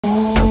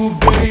Ooh,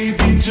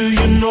 baby, do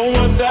you know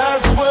what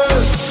that's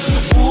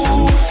worth?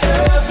 Ooh,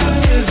 heaven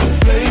is a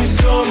place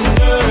on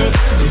earth.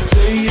 They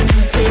say in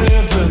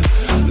heaven,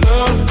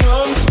 love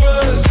comes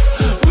first.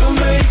 We'll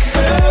make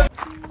heaven.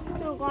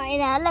 Ito ko ay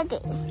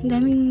nalagay.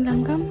 Daming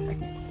langgam.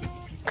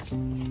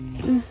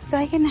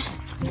 Sakay ka na.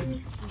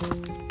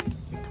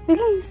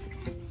 Bilis.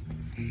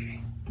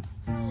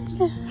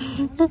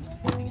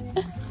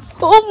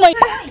 Oh my.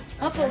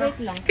 Opo, wait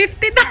lang.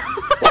 50 na.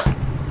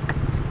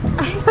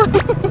 Ay, sorry.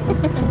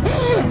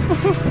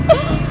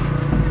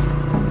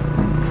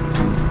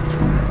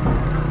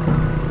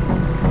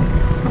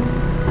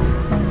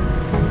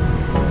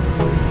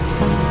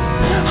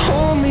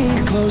 Hold me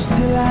close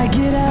till I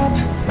get up.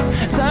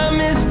 Time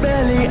is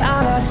barely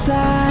on our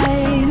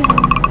side.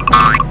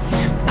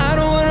 I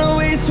don't wanna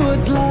waste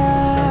what's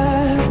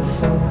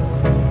left.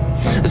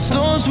 The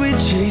storms we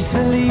chase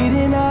are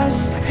leading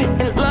us,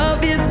 and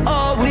love is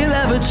all we'll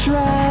ever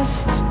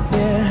trust.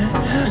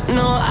 Yeah,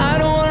 no, I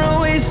don't wanna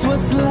waste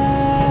what's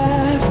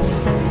left.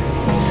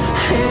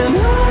 And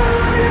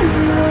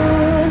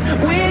on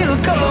we'll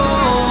go,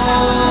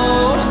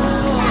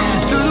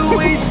 through the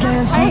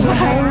wastelands, through the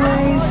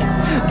highways,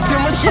 till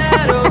my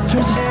shadow turns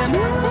to sand.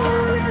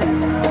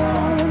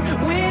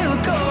 We'll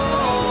go,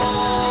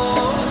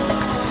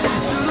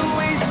 through the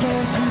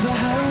wastelands, through the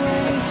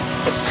highways,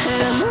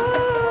 and on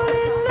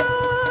we'll go.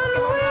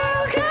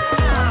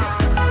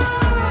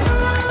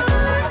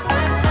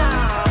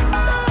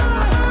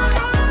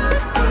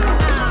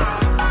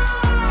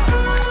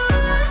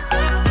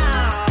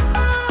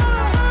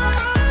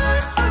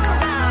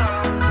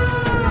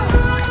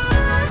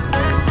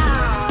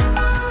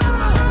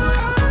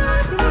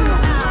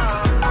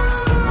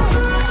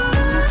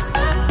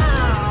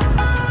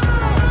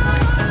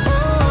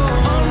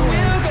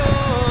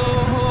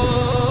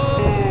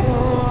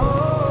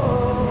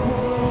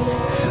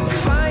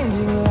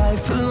 Finding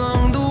life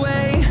along the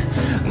way,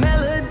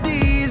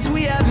 melodies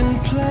we haven't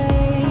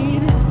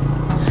played.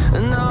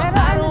 No,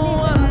 I don't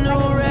want no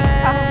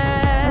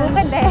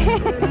rest.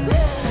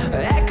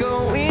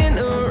 Echoing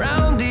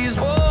around these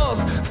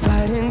walls,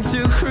 fighting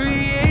to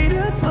create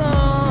a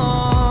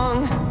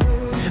song.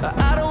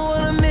 I don't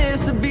wanna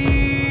miss a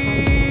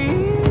beat.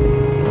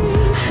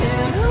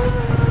 And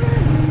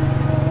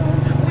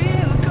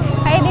we'll go.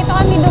 Ay, dito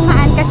kami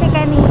dumaan kasi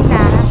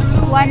kanina,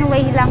 one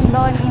way lang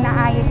doon,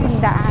 inaayos yung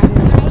daan.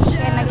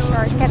 Kaya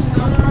nag-shortcut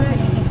naman kami.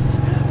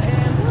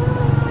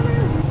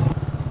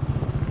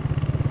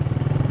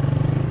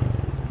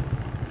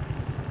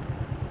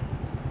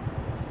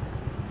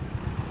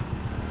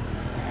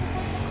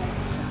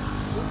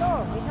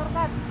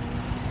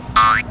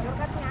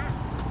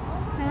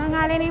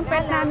 Nangangali na yung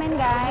pet namin,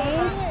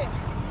 guys.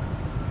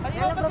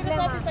 Kanina pa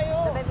sinasabi sa'yo.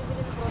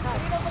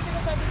 Kanina pa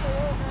sinasabi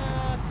sa'yo na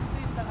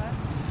tindahan.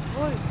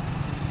 Uy!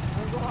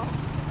 Ano ka?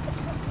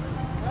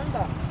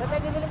 Nanda? Saan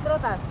tayo bibiling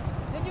prutas?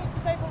 Yan yung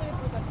tayo bumili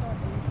prutas na.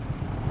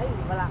 Ay,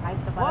 wala kahit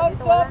na pala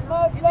dito. What's up,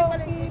 mga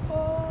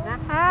people?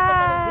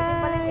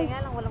 Hi! Kaya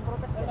lang, walang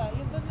prutas. Wala,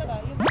 yun doon lang ah.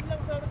 Yun doon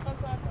lang sa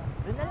kalsada.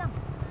 Doon na lang.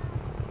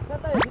 Saan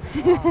tayo?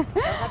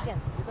 Dapat yan.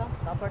 Dito,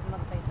 dapat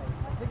mag-tayo.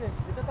 Sige,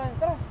 dito tayo.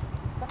 Tara,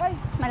 sakay.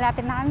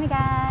 Malapit na kami,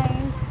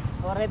 guys.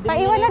 Already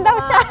Paiwan na daw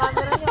siya.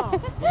 Camera nyo.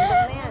 Bundok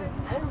na yan.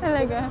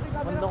 Talaga.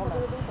 Bundok na.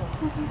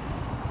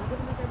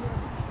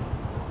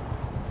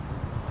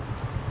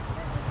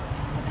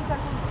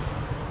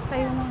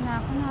 Tayo muna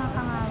ako,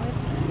 nakakangawit.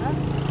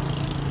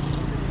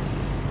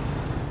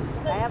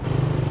 Kaya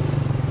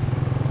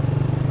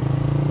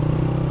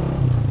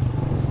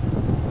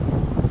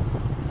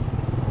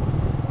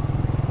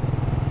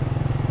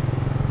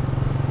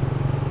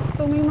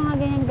Kung may mga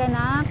ganyan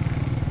ganap,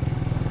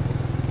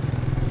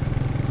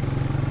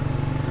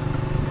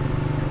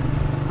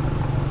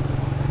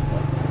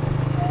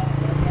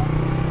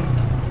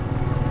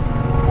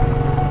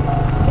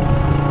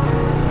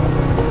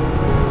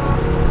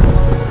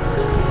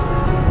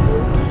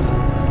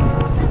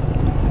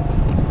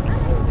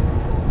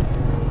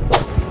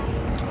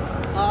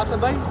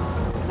 Sabay.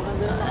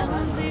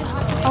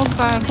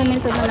 okay,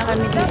 pumunta na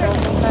kami dito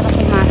para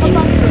kumain.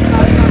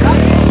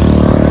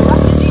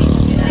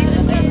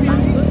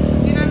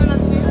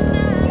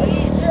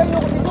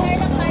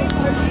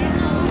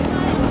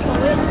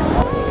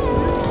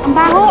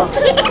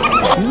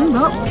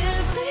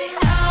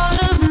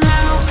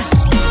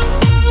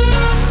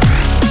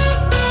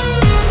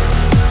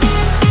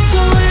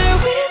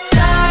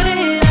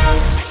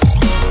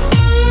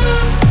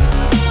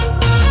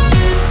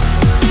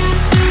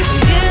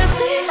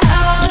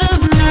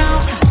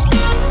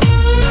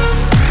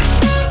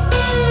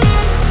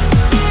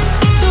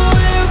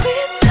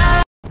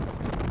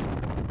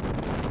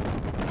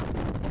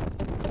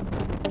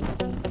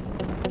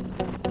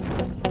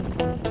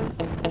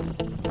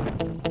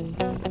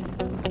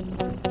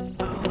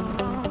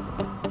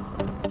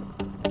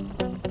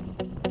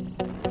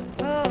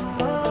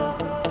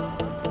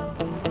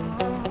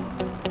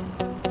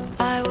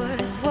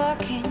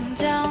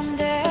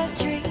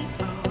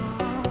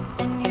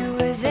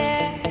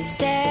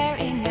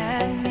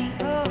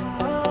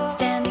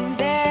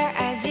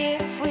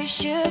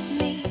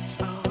 streets,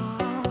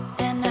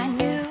 and I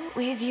knew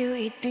with you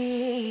it'd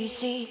be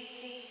easy.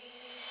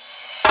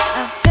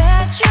 I've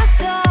touched your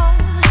soul,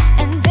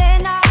 and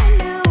then I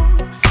knew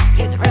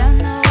you'd run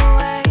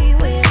away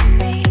with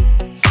me.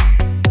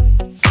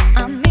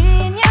 I'm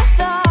in your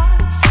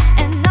thoughts,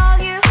 and all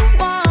you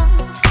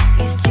want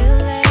is to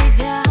lay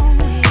down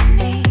with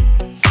me.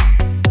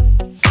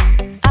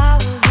 I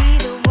will be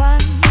the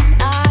one,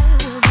 I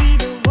will be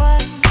the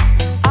one,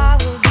 I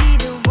will be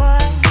the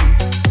one.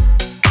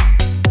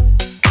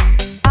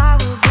 I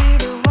will be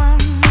the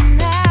one,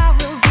 I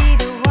will be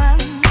the one,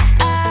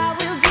 I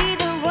will be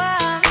the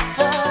one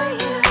for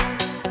you.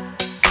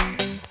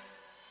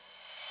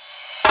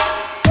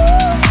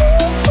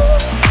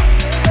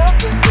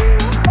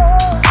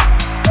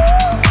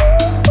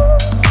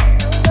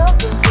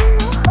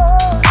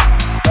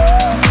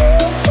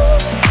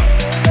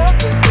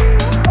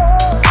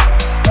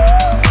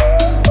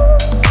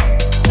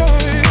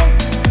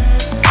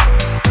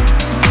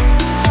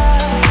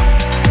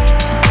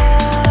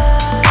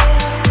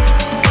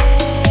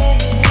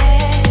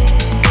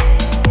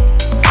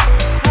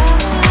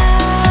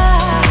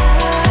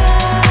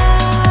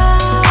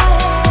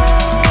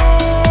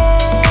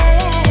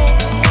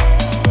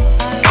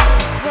 I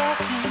was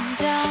walking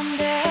down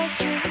the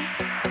street,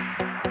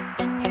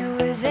 and you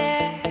were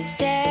there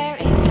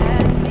staring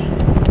at me,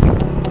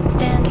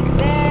 standing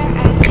there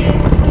as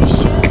if we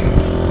should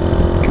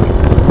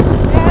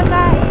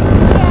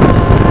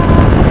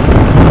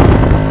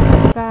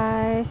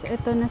Guys,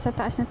 ito nasa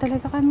taas na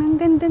talaga kami. Ang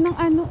ganda ng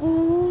ano,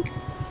 oh.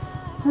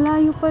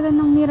 Malayo pala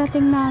ng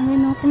nirating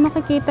namin, oh. Kung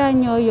makikita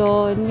nyo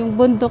yon, yung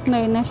bundok na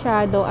yun na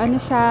shadow, ano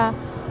siya,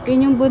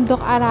 yun yung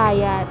bundok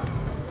Arayat.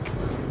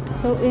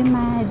 So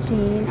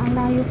imagine, ang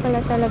layo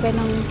pala talaga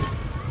ng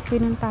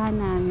pinuntahan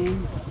namin.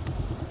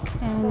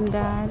 And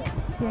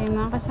sila yung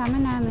mga kasama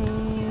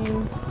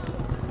namin.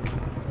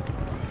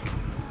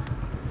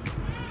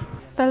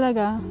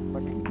 Talaga.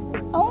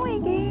 Oh my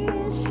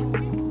gosh!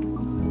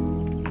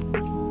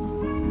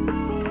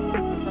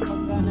 Sa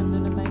pagka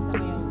nandun na tayo sa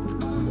ngayon,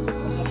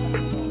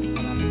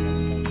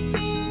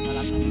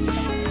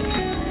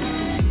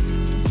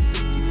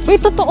 Uy,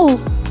 totoo!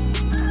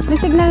 May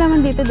signal naman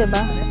dito,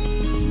 diba?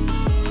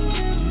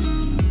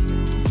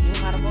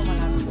 yung arbo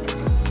malapit na.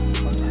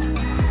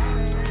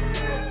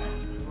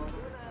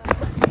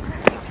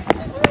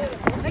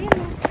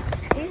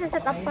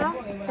 Set up pa?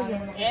 Sige.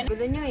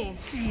 Gulo nyo eh.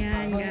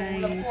 Ayan,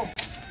 guys.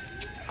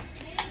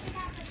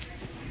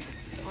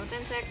 O,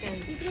 10 seconds.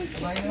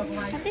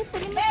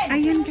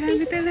 Ayan,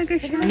 grabe talaga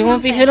siya.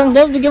 5 piso lang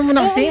daw, bigyan mo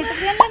na kasi.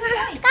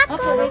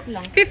 Opo, wait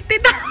lang. 50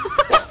 daw!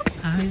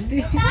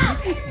 Hindi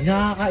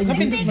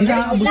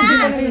nakakaabos din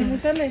natin.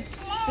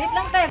 Wait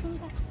lang, te.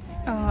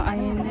 Oh,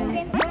 ayan na.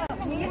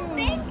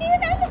 Thank you,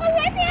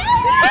 napakaswerte.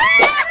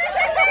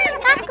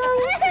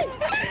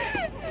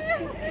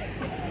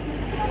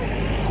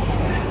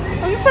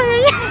 Ang saya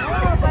niya.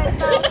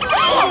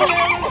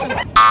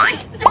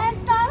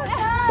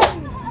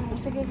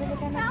 Sige, bili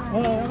ka na.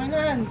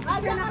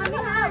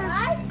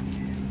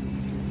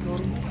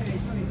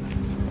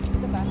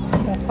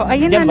 Oh,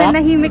 ayun Diyan na, ba?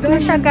 nanahimik na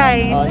siya,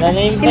 guys. Oh,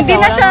 nanahimik na Hindi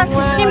siya. na siya,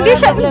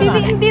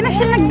 Walang, hindi na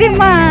siya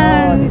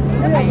nag-demand.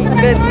 Oh my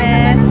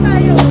goodness.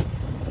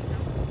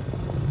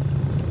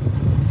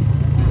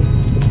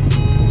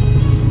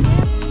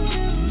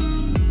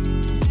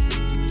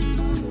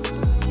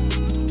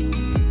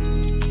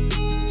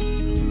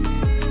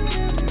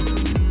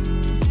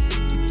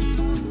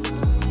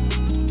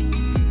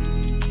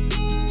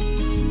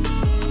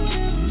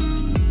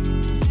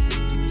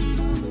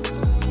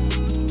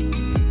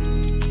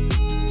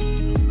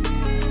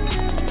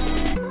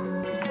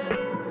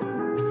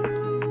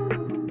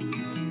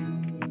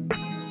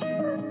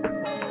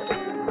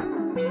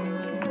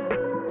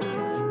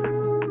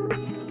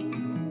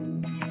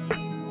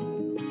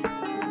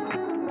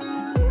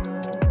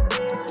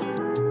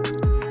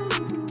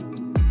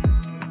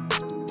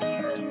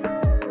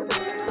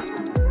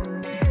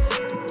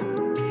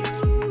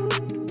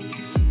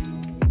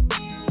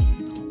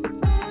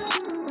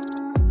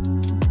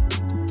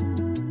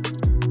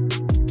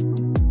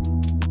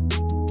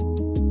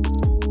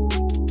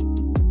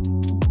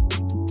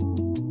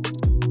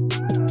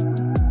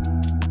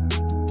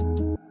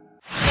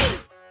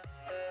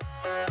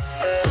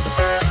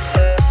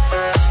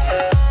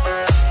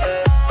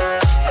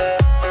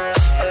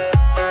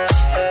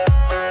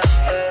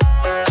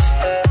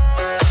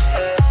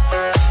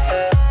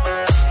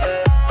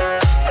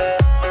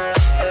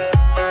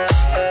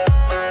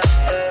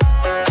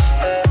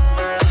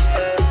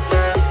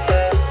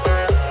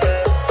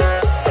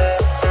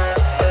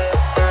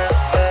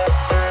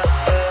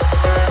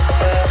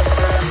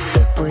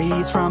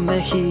 From the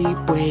heat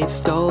wave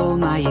stole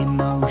my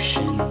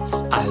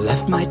emotions. I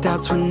left my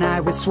doubts when I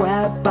was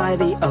swept by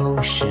the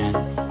ocean,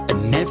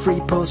 and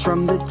every pulse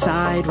from the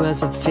tide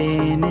was a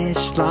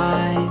finish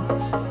line.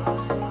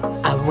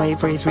 A wave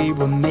race we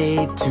were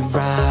made to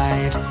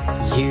ride.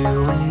 You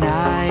and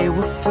I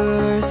were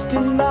first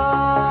in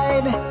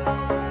line,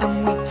 and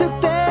we took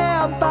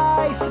them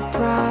by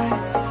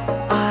surprise.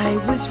 I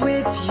was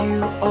with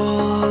you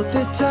all the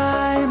the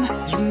time.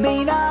 You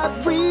may not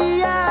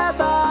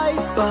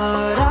realize,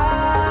 but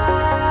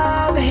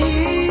I'm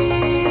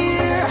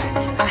here.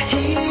 I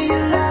hear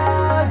your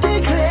love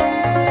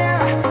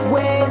declare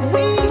when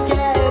we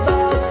get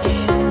lost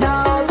in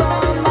our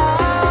own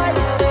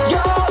minds.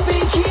 You'll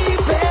be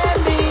keeping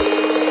me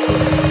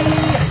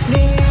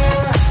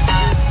near.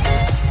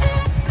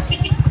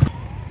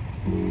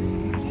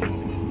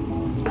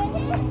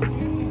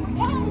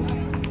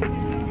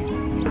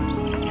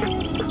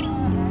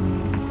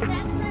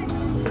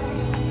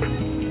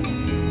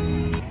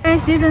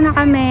 Guys, dito na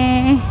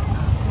kami.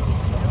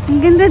 Ang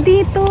ganda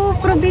dito.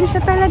 Probinsya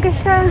talaga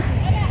siya.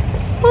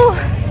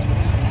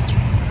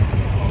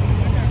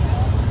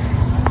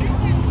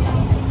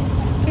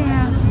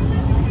 Kaya.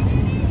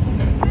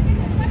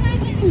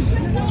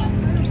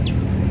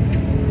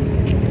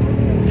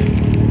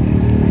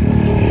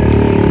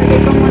 Lagay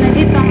ko muna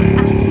dito ang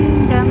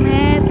aking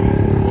gamit.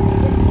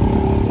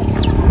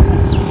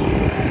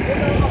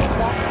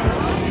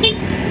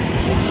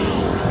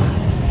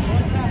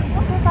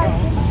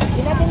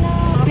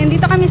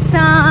 Nandito kami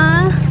sa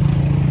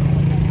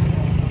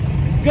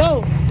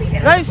Go!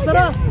 Guys,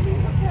 tara!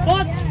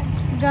 Coach!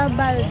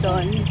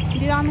 Gabaldon.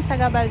 Dito kami sa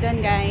Gabaldon,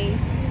 guys.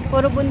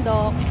 Puro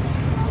bundok.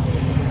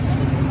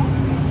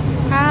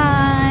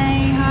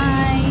 Hi!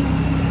 Hi!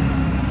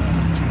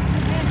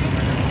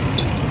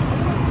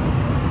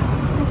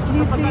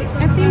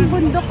 Ito yung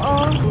bundok,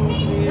 oh.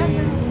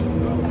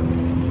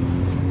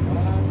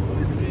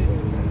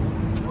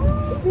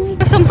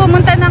 Gustong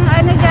pumunta ng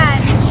ano dyan.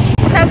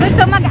 Sa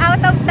gusto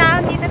mag-out of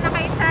town, dito na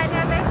kayo sa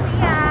Nueva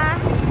Ecija.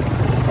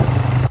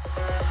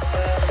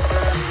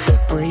 The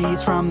breeze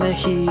from the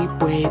heat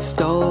wave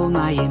stole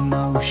my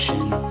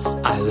emotions.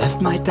 I left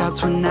my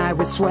doubts when I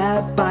was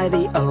swept by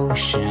the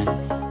ocean,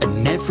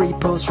 and every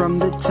pulse from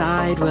the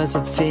tide was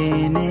a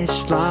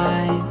finish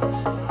line.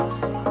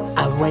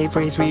 A wave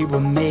race we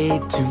were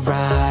made to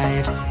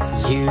ride.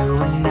 You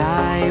and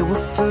I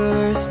were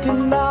first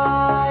in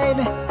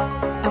line,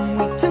 and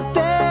we took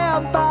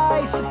them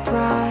by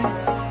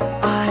surprise.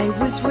 I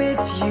was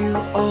with you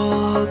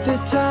all the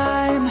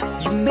time.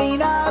 You may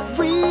not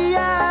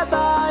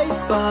realize,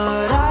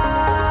 but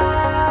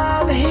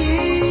I'm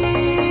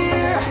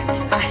here.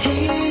 I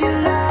hear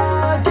your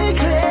love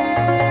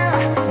declare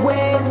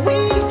when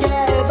we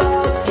get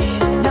lost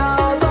in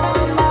our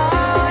own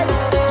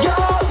minds.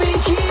 You'll be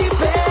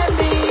keeping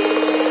me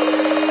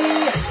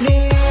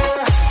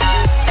near.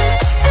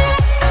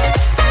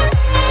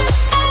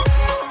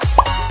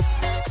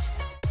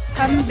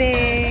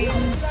 Kambing.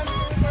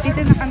 Dito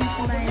na kami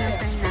sa bahay ng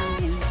friend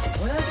namin.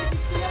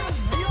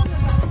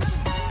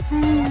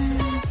 Ayan.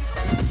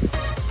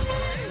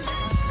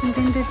 Ang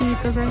ganda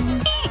dito,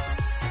 guys.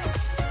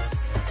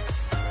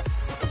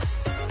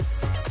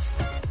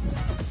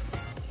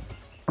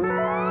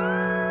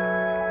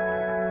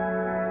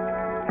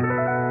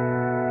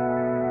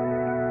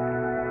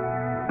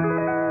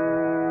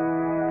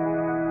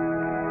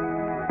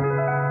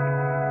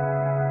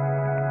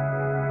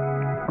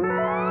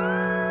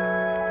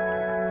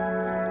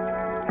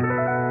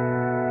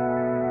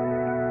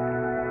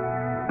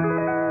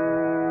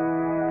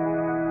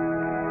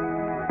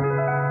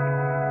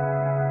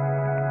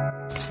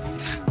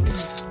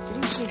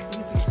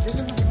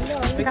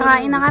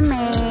 Kakain na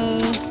kami.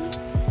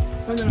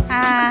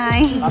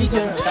 Hi.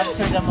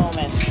 Capture the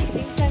moment.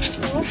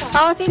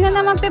 Oh, sino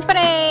na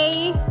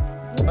magpe-pray?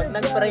 Pag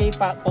nag-pray,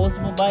 post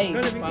mo ba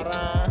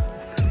para...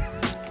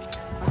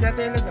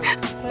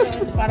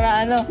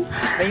 Para ano,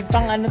 may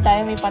pang ano tayo,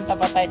 may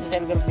pantapat tayo sa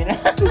cell group nila.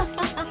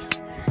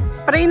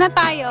 Pray na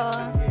tayo.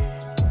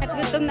 At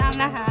gutom na ang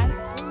lahat.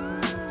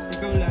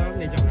 Ikaw lang,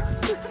 medyo na.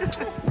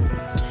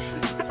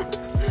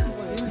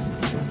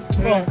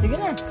 Bro, sige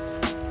na.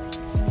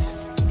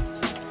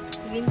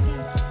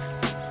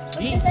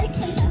 Sige na.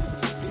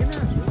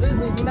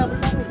 May ginabot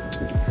namin.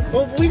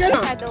 Oh, uwi ka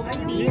na.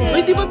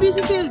 Uy, di ba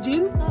busy si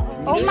Elgin?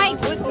 Oh my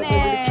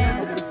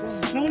goodness.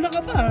 Nauna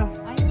ka pa.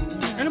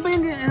 Ano ba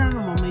yung ano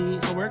mo? May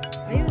work?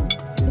 Ayun.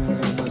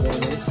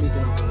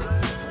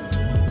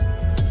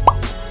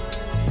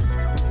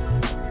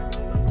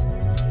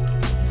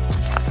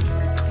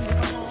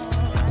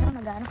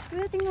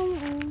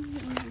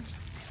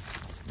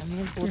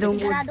 Doon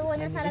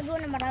na sa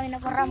Laguna, marami na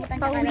karamutan.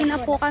 Pauwi na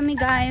po kami,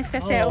 guys,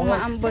 kasi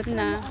umaambot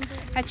na.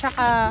 At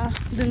saka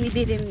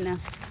dumidilim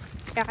na.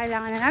 Kaya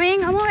kailangan na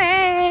namin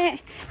umuwi.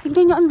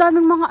 Tingnan nyo, ang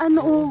daming mga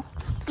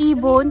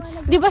ibon.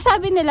 Di ba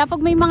sabi nila, pag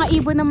may mga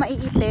ibon na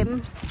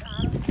maiitim,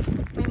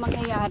 may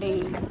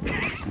mangyayaring